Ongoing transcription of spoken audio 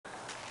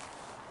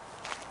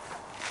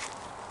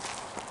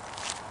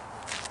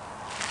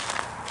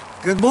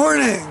Good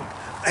morning.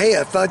 Hey,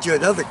 I found you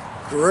another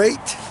great,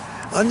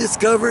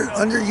 undiscovered,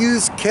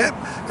 underused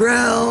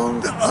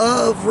campground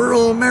of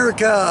rural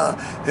America.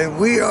 And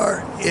we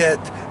are at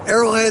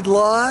Arrowhead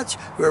Lodge.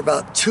 We're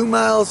about 2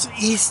 miles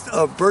east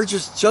of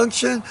Burgess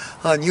Junction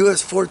on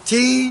US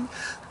 14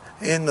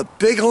 in the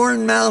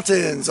Bighorn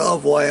Mountains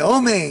of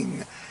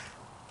Wyoming.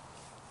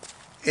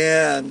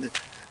 And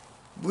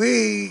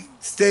we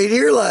stayed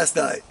here last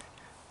night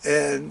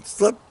and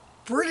slept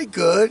pretty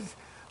good,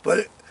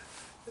 but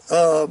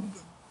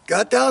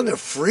got down to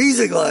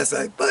freezing last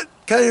night, but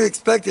kind of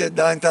expected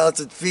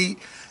 9,000 feet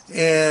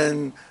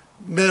in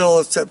middle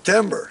of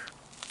September.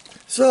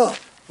 So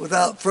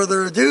without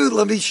further ado,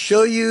 let me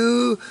show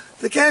you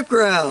the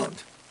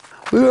campground.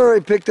 We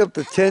already picked up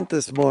the tent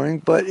this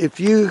morning, but if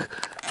you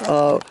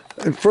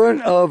in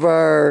front of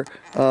our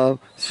green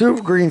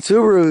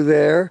Subaru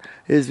there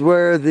is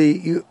where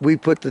we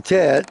put the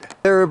tent.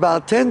 There are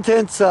about 10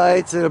 tent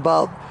sites and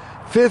about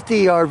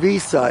 50 RV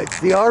sites.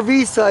 The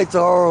RV sites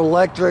are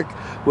electric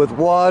with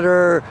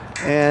water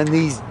and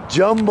these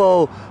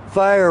jumbo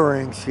fire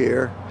rings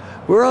here.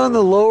 We're on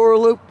the lower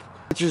loop,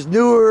 which is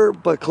newer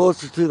but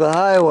closer to the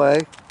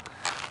highway.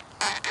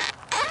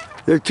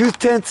 There are 2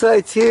 tent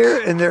sites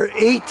here and there are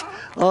 8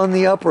 on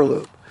the upper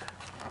loop.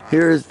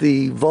 Here's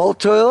the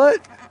vault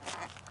toilet.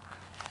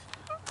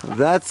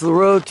 That's the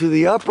road to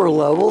the upper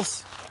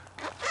levels.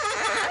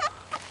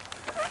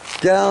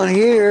 Down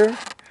here,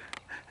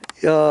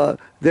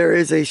 there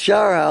is a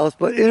shower house,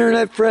 but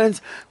internet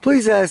friends,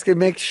 please ask and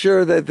make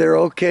sure that they're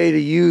okay to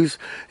use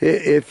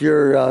if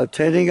you're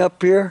tenting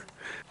up here.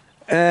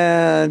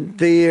 And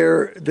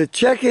the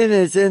check-in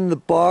is in the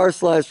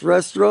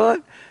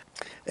bar/restaurant,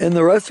 and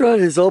the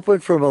restaurant is open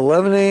from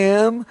 11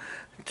 a.m.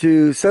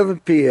 to 7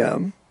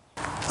 p.m.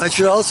 I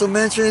should also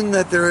mention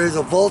that there is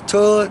a vault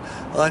toilet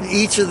on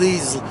each of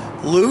these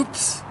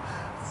loops,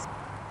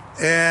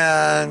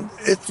 and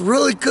it's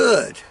really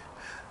good.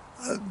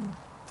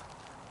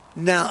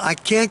 Now, I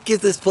can't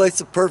give this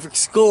place a perfect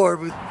score,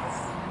 but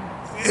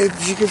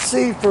if you can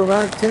see from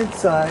our tent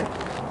side,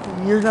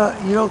 you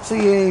don't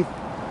see any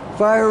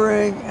fire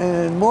ring,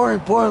 and more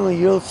importantly,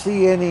 you don't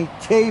see any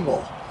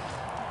table.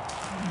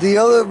 The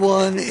other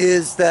one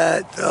is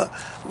that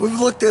we've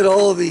looked at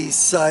all these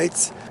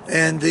sites,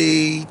 and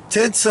the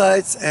tent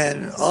sites,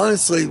 and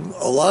honestly,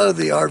 a lot of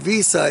the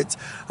RV sites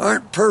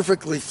aren't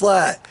perfectly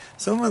flat.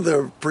 Some of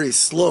them are pretty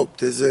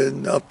sloped, as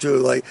in up to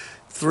like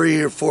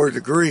 3 or 4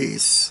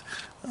 degrees.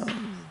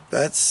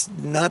 That's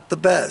not the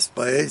best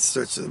by any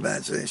stretch of the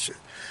imagination.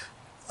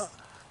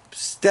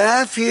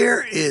 Staff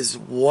here is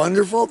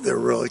wonderful. They're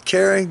really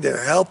caring.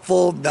 They're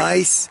helpful,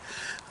 nice.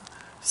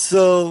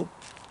 So,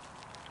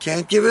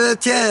 can't give it a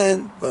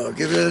 10, but I'll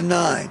give it a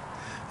 9.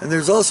 And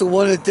there's also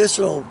one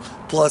additional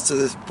plus to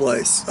this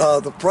place.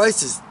 The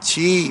price is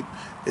cheap.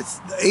 It's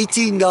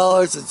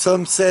 $18 and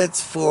some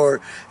cents for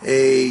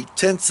a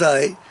tent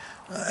site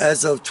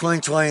as of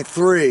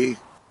 2023.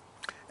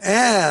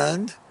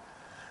 And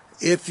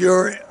if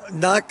you're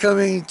not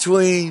coming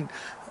between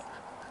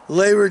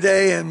Labor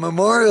Day and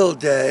Memorial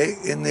Day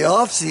in the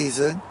off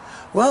season,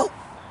 well,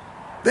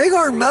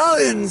 Bighorn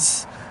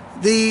Mountains,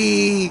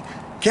 the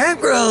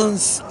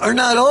campgrounds are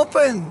not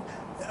open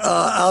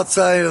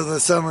outside of the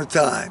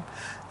summertime.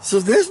 So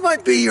this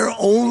might be your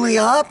only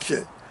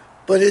option,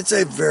 but it's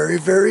a very,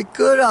 very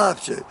good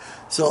option.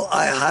 So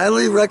I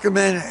highly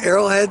recommend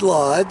Arrowhead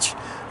Lodge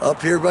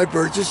up here by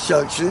Burgess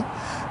Junction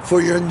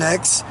for your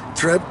next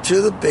trip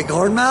to the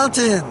Bighorn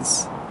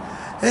Mountains.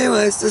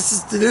 Anyways, this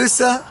is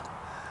Danusa.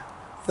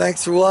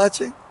 Thanks for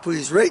watching.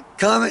 Please rate,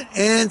 comment,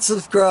 and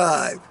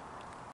subscribe.